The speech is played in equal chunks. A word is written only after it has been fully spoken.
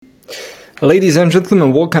Ladies and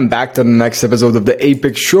gentlemen, welcome back to the next episode of the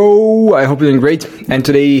Apex Show. I hope you're doing great. And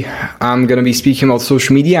today I'm going to be speaking about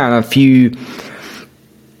social media and a few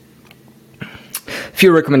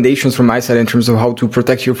recommendations from my side in terms of how to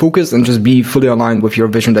protect your focus and just be fully aligned with your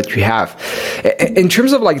vision that you have. In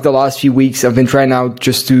terms of like the last few weeks, I've been trying out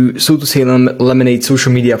just to, so to say, eliminate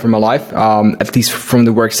social media from my life, at least from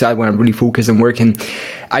the work side when I'm really focused and working.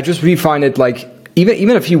 I just really find it like,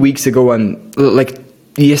 even a few weeks ago and like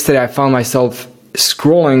yesterday, I found myself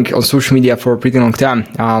scrolling on social media for a pretty long time.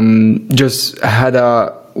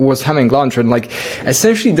 Was having lunch and like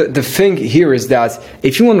essentially the thing here is that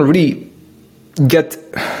if you want to really get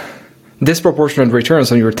disproportionate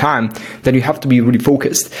returns on your time, then you have to be really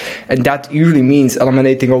focused. And that usually means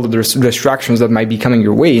eliminating all the distractions that might be coming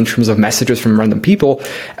your way in terms of messages from random people,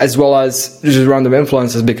 as well as just random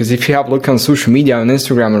influences. Because if you have a look on social media, on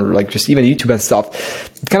Instagram, or like just even YouTube and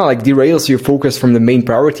stuff, it kind of like derails your focus from the main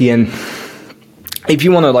priority. And if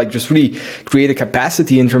you want to like just really create a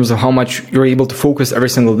capacity in terms of how much you're able to focus every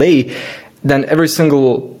single day, then every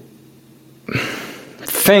single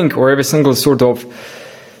thing or every single sort of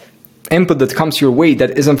input that comes your way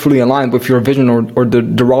that isn't fully aligned with your vision or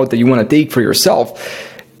the route that you want to take for yourself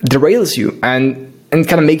derails you and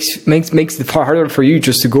kind of makes it far harder for you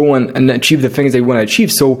just to go and achieve the things that you want to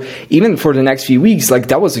achieve. So even for the next few weeks, like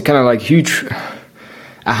that was a kind of like huge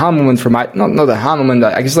aha moment for my, not aha moment,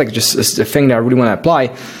 I guess like just a thing that I really want to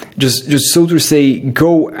apply. Just so to say,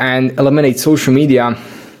 go and eliminate social media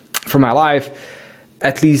from my life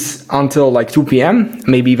at least until like 2 p.m.,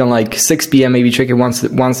 maybe even like 6 p.m., maybe check it once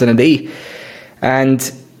in a day.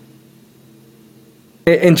 And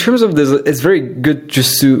in terms of this, it's very good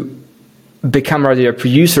just to become rather a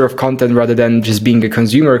producer of content rather than just being a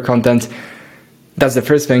consumer of content. That's the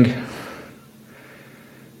first thing.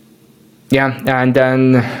 Yeah, and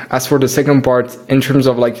then as for the second part, in terms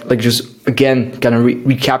of like just again kind of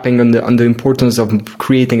recapping on the importance of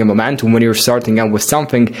creating a momentum when you're starting out with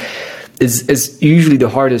something, is usually the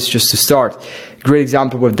hardest just to start. Great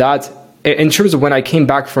example with that. In terms of when I came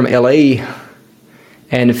back from LA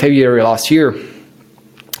in February last year,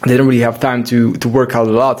 I didn't really have time to work out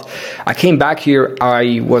a lot. I came back here,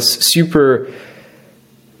 I was super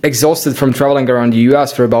exhausted from traveling around the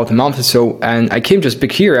US for about a month or so, and I came just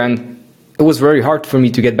back here, and it was very hard for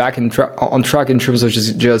me to get back on track in terms of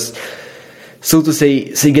just so to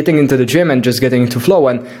say getting into the gym and just getting into flow.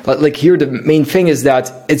 And like here, the main thing is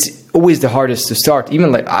that it's always the hardest to start.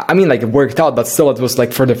 Even like, I mean, like it worked out, but still it was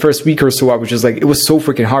like for the first week or so, I was just like, it was so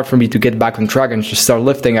freaking hard for me to get back on track and just start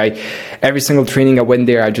lifting. Every single training I went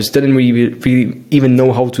there, I just didn't really even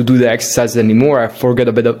know how to do the exercises anymore. I forgot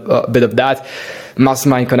a bit of that.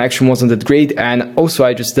 Muscle mind connection wasn't that great. And also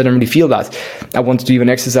I just didn't really feel that I wanted to even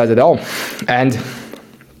exercise at all. And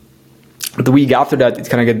the week after that, it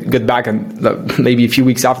kind of got back, and maybe a few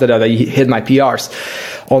weeks after that, I hit my PRs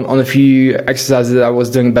on a few exercises that I was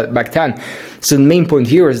doing back then. So the main point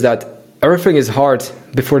here is that everything is hard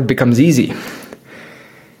before it becomes easy.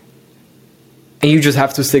 And you just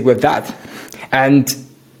have to stick with that. And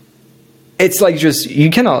it's like just, you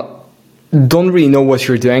don't really know what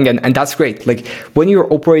you're doing, and that's great. Like when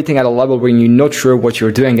you're operating at a level where you're not sure what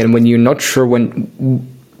you're doing, and when you're not sure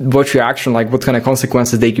what your action, like what kind of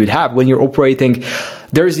consequences they could have when you're operating.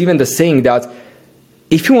 There's even the saying that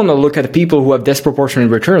if you want to look at people who have disproportionate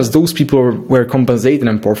returns, those people were compensated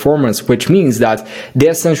in performance, which means that they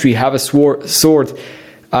essentially have a sword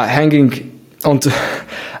hanging onto,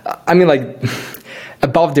 I mean, like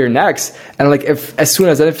above their necks, and like if as soon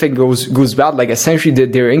as anything goes bad, like essentially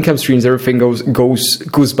their income streams, everything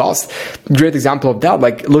goes bust. Great example of that,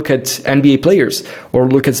 like look at NBA players or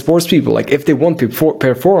look at sports people. Like if they want to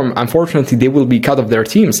perform, unfortunately they will be cut from their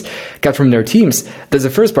teams. That's the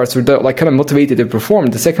first part, so they're like kind of motivated to perform.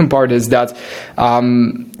 The second part is that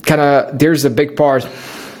there's a big part,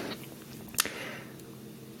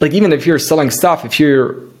 like even if you're selling stuff, if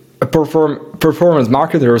you're a performance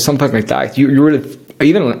marketer or something like that, you really,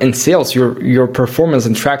 even in sales, your performance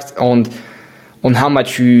and tracked on how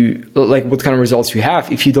much you, like what kind of results you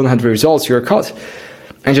have. If you don't have the results, you're cut.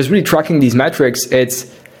 And just really tracking these metrics,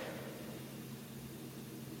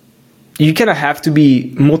 you kind of have to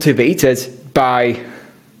be motivated by,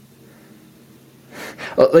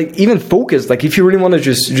 like even focused. Like if you really want to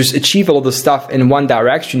just achieve all the stuff in one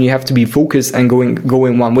direction, you have to be focused and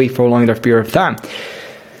going one way for a long enough period of time.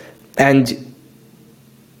 And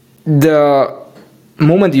the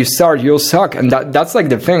moment you start, you'll suck. And that's like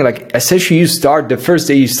the thing, like essentially you start, the first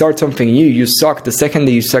day you start something new, you suck. The second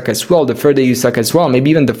day you suck as well. The third day you suck as well. Maybe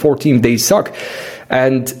even the 14th day you suck.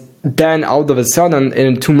 And then out of a sudden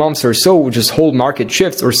in 2 months or so, just whole market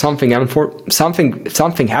shifts or something, and for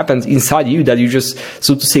something happens inside you that you just,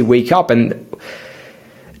 so to say, wake up, and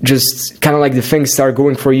just kind of like the things start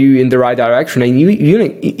going for you in the right direction, and you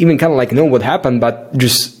even kind of like know what happened, but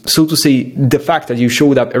just, so to say, the fact that you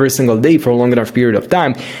showed up every single day for a long enough period of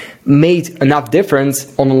time made enough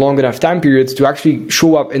difference on a long enough time period to actually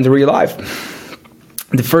show up in the real life.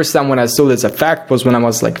 The first time when I saw this effect was when I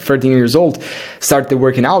was like 13 years old, started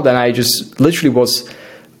working out, and I just literally was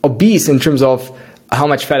obese in terms of how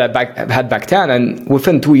much fat I had back then. And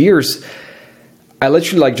within 2 years, I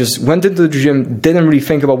literally like just went into the gym, didn't really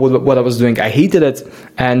think about what I was doing. I hated it.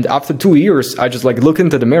 And after 2 years, I just like looked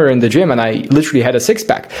into the mirror in the gym and I literally had a six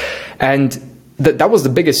pack. And that was the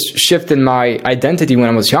biggest shift in my identity when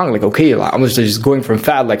I was young. Like, okay, I was just going from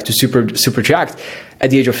fat like to super jacked at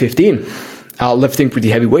the age of 15. Lifting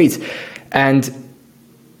pretty heavy weights, and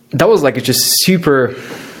that was like a just super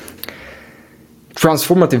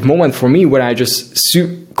transformative moment for me when I just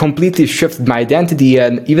completely shifted my identity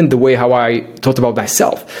and even the way how I thought about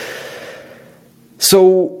myself.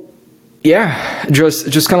 So yeah,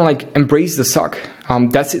 just kind of like embrace the suck.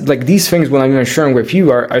 That's it. Like these things when I'm even sharing with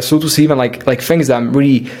you are so to say even like things that I'm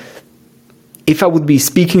really, if I would be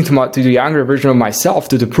speaking to the younger version of myself,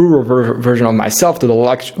 to the poorer version of myself, to the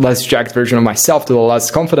less jacked version of myself, to the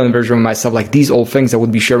less confident version of myself, like these all things I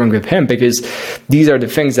would be sharing with him, because these are the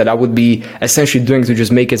things that I would be essentially doing to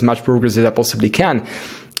just make as much progress as I possibly can.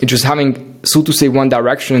 Just having, so to say, one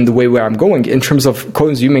direction in the way where I'm going in terms of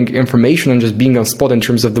consuming information and just being on spot in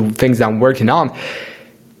terms of the things that I'm working on.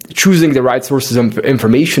 Choosing the right sources of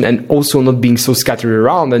information and also not being so scattered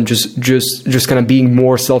around and just kind of being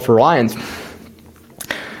more self-reliant.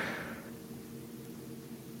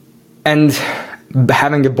 And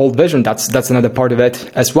having a bold vision, that's another part of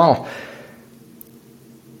it as well.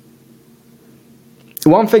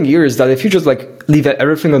 One thing here is that if you just like leave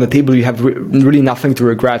everything on the table, you have really nothing to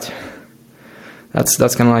regret.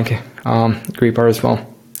 That's kind of like a great part as well.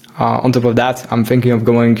 On top of that, I'm thinking of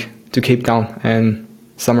going to Cape Town in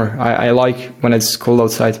summer. I like when it's cold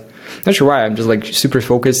outside. Not sure why, I'm just like super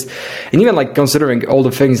focused. And even like considering all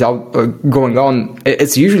the things going on,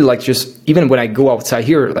 it's usually like just, even when I go outside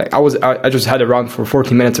here, like I just had a run for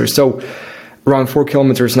 40 minutes or so, around 4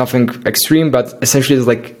 kilometers, nothing extreme, but essentially it's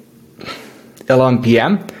like 11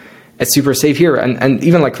 p.m. It's super safe here. And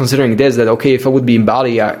even like considering this, that okay, if I would be in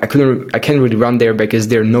Bali, I can't really run there because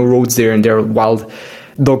there are no roads there and there are wild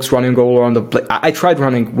dogs running all around the place. I tried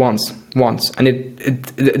running once, and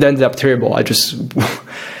it ended up terrible. I just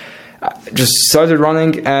started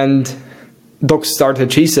running and dogs started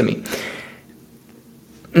chasing me.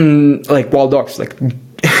 Like wild dogs, like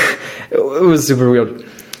it was super weird.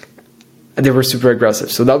 They were super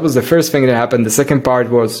aggressive. So that was the first thing that happened. The second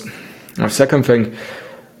thing,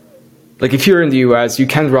 like if you're in the US, you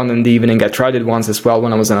can't run in the evening. I tried it once as well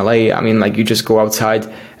when I was in LA. I mean, like you just go outside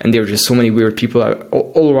and there are just so many weird people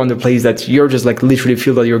all around the place that you're just like literally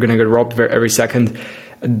feel that you're going to get robbed every second.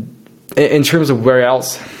 In terms of where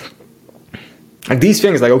else, like these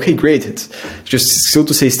things, like okay, great. It's just so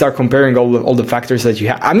to say, start comparing all the factors that you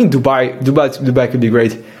have. I mean, Dubai could be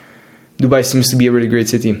great. Dubai seems to be a really great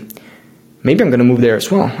city. Maybe I'm gonna move there as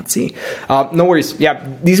well. Let's see. No worries. Yeah,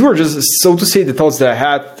 these were just so to say the thoughts that I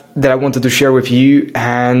had that I wanted to share with you.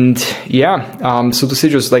 And yeah, so to say,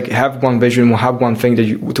 just like have one vision, have one thing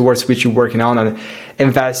that towards which you're working on, and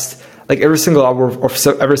invest like every single hour of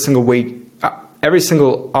every single week. Every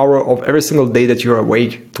single hour of every single day that you're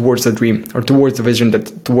awake towards the dream or towards the vision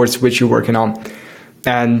towards which you're working on,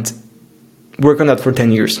 and work on that for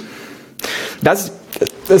 10 years. That's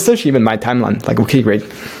essentially even my timeline. Like, okay, great.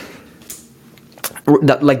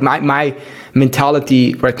 That like my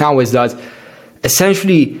mentality right now is that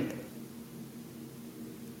essentially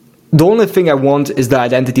the only thing I want is the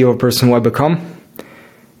identity of a person who I become.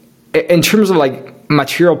 In terms of like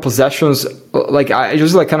material possessions, like I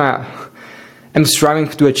just like kind of I'm striving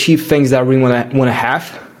to achieve things that I really want to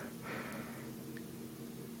have.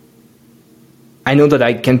 I know that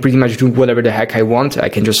I can pretty much do whatever the heck I want. I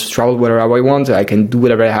can just travel wherever I want. I can do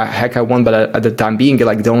whatever the heck I want. But at the time being,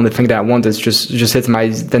 like the only thing that I want is just hit my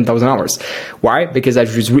 10,000 hours. Why? Because I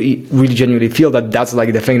just really genuinely feel that that's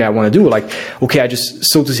like the thing that I want to do. Like, okay, I just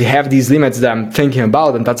so to say have these limits that I'm thinking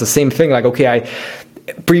about, and that's the same thing. Like, okay,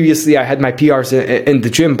 previously I had my PRs in the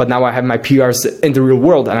gym, but now I have my PRs in the real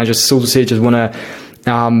world, and I just so to say just want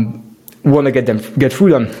to get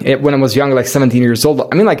through them. When I was young, like 17 years old,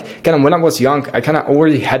 I mean, like kind of when I was young, I kind of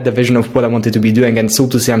already had the vision of what I wanted to be doing, and so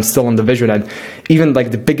to say I'm still on the vision. And even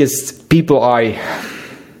like the biggest people I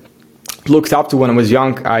looked up to when I was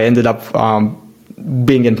young, I ended up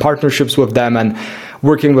being in partnerships with them and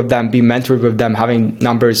working with them, being mentored with them, having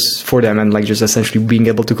numbers for them, and like just essentially being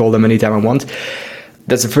able to call them anytime I want.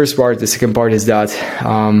 That's the first part. The second part is that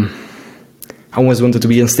I always wanted to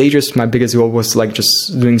be on stages. My biggest goal was like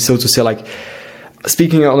just doing, so to say, like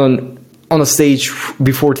speaking on a stage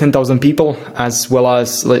before 10,000 people, as well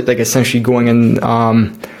as like essentially going and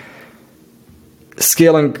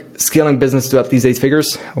scaling business to at least 8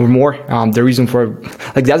 figures or more. The reason for,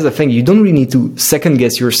 like, that's the thing, you don't really need to second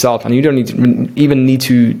guess yourself, and you don't even need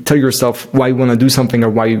to tell yourself why you want to do something or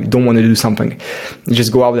why you don't want to do something. You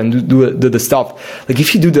just go out and do the stuff. Like,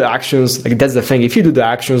 if you do the actions, like, that's the thing, if you do the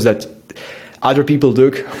actions that other people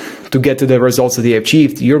do to get to the results that they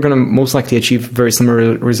achieved, you're going to most likely achieve very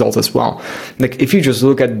similar results as well. Like, if you just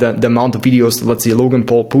look at the amount of videos that, let's say, Logan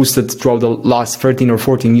Paul posted throughout the last 13 or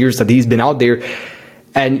 14 years that he's been out there,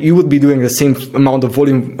 and you would be doing the same amount of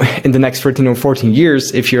volume in the next 13 or 14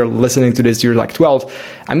 years. If you're listening to this, you're like 12.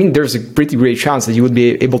 I mean, there's a pretty great chance that you would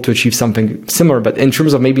be able to achieve something similar. But in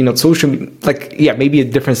terms of maybe not social, like, yeah, maybe a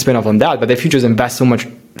different spin off on that. But if you just invest so much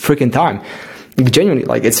freaking time, genuinely,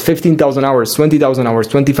 like, it's 15,000 hours, 20,000 hours,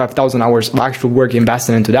 25,000 hours of actual work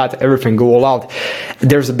invested into that, everything, go all out.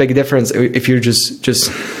 There's a big difference if you're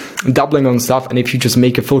just doubling on stuff, and if you just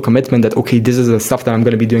make a full commitment that, okay, this is the stuff that I'm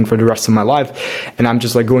going to be doing for the rest of my life, and I'm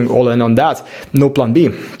just like going all in on that, no plan B.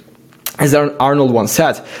 As Arnold once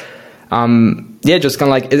said, yeah, just kind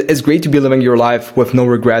of like, it's great to be living your life with no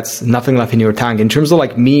regrets, nothing left in your tank. In terms of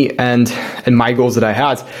like me and my goals that I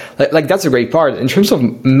had, like that's a great part. In terms of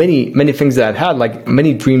many things that I've had, like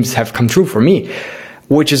many dreams have come true for me,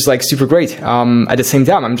 which is like super great. At the same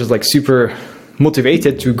time, I'm just like super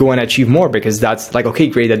motivated to go and achieve more, because that's like, okay,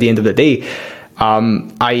 great. At the end of the day,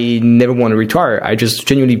 I never want to retire. I just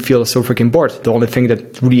genuinely feel so freaking bored. The only thing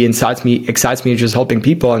that really excites me is just helping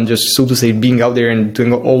people, and just, so to say, being out there and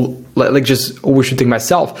doing all, like just overshooting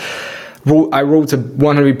myself. I wrote a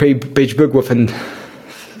 100-page book within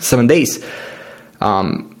 7 days.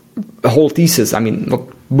 A whole thesis. I mean,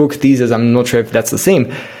 book thesis, I'm not sure if that's the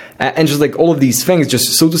same. And just like all of these things,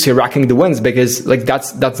 just, so to say, racking the wins, because like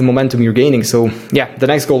that's the momentum you're gaining. So yeah, the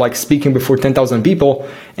next goal, like speaking before 10,000 people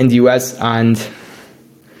in the US, and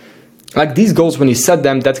like these goals, when you set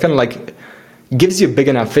them, that kind of like gives you a big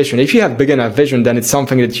enough vision. If you have big enough vision, then it's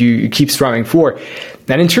something that you keep striving for.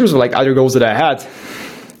 And in terms of like other goals that I had,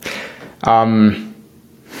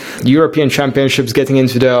 European Championships, getting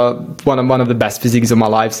into the one of the best physiques of my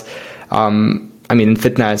lives. I mean, in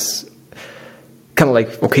fitness, kind of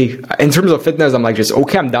like, okay, in terms of fitness, I'm like, just,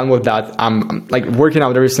 okay, I'm done with that. I'm like working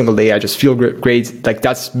out every single day. I just feel great. Like,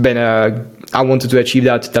 that's been I wanted to achieve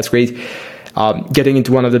that. That's great. Getting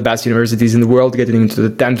into one of the best universities in the world, getting into the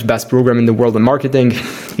 10th best program in the world in marketing,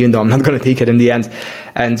 even though I'm not going to take it in the end.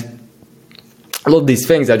 And a lot of these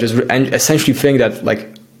things, I just essentially think that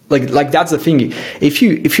like that's the thing. If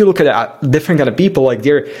you look at different kind of people, like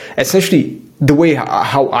they're essentially, the way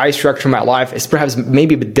how I structure my life is perhaps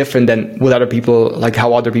maybe a bit different than what other people, like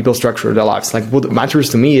how other people structure their lives. Like, what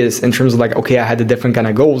matters to me is in terms of like, okay, I had the different kind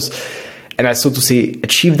of goals, and I, so to say,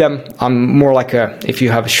 achieve them. I'm more like if you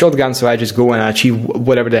have a shotgun, so I just go and achieve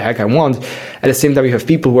whatever the heck I want. At the same time, you have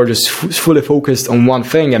people who are just fully focused on one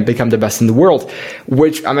thing and become the best in the world,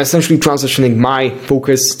 which I'm essentially transitioning my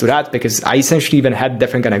focus to that, because I essentially even had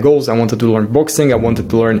different kind of goals. I wanted to learn boxing. I wanted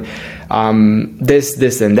to learn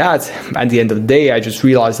this, and that. At the end of the day, I just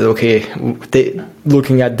realized that, okay,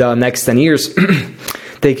 looking at the next 10 years,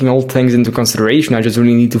 taking all things into consideration, I just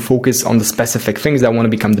really need to focus on the specific things that I want to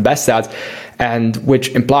become the best at, and which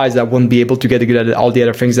implies that I won't be able to get good at all the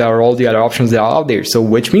other things that are all the other options that are out there. So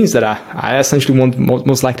which means that I essentially won't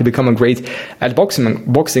most likely become a great at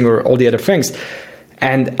boxing or all the other things.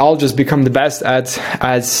 And I'll just become the best at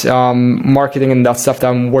marketing and that stuff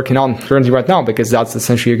that I'm working on currently right now, because that's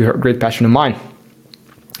essentially a great passion of mine.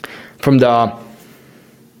 From the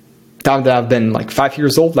time that I've been like 5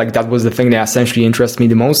 years old, like that was the thing that essentially interested me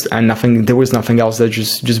the most, and there was nothing else that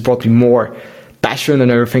just brought me more passion and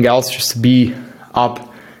everything else, just to be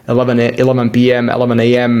up 11 p.m., 11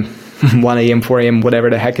 a.m., 1 a.m., 4 a.m., whatever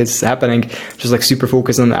the heck is happening, just like super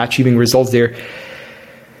focused on achieving results there.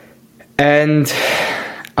 And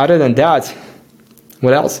other than that,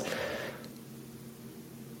 what else?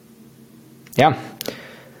 Yeah.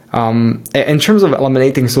 In terms of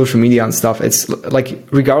eliminating social media and stuff, it's like,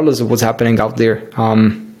 regardless of what's happening out there,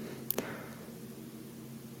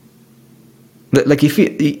 like if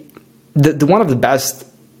the one of the best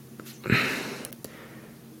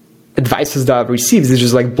advices that I've received is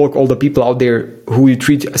just like block all the people out there who you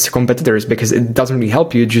treat as competitors, because it doesn't really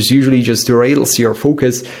help you. It just usually just derails your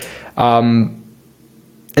focus,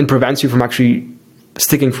 and prevents you from actually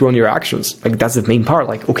sticking through on your actions. Like, that's the main part.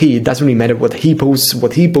 Like, okay, it doesn't really matter what he posts.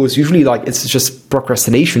 Usually, like, it's just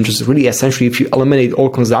procrastination. Just really, essentially, if you eliminate all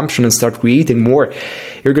consumption and start creating more,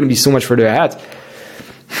 you're going to be so much further ahead.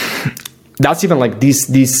 That's even like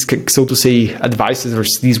these, so to say, advices, or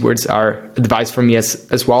these words are advice for me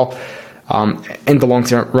as well. In the long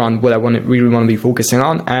term run, what I really want to be focusing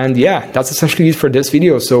on. And yeah, that's essentially it for this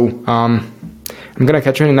video. So I'm going to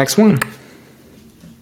catch you in the next one.